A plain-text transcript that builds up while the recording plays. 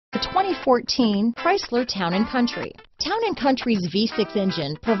The 2014 Chrysler Town & Country. Town & Country's V6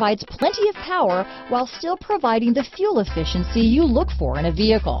 engine provides plenty of power while still providing the fuel efficiency you look for in a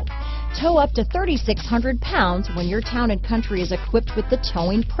vehicle. Tow up to 3,600 pounds when your Town & Country is equipped with the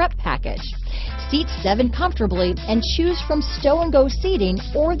Towing Prep package. Seat 7 comfortably and choose from stow and go seating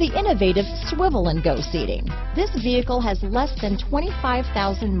or the innovative swivel and go seating. This vehicle has less than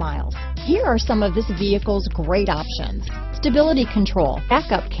 25,000 miles. Here are some of this vehicle's great options: stability control,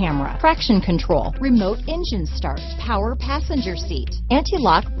 backup camera, traction control, remote engine start, power passenger seat,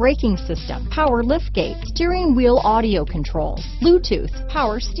 anti-lock braking system, power liftgate, steering wheel audio controls, Bluetooth,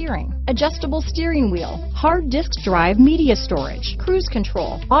 power steering, adjustable steering wheel, hard disk drive media storage, cruise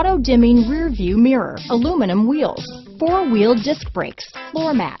control, auto dimming rear view mirror, aluminum wheels, 4-wheel disc brakes,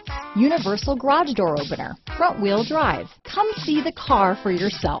 floor mats, universal garage door opener, front wheel drive. Come see the car for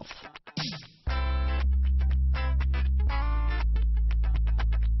yourself.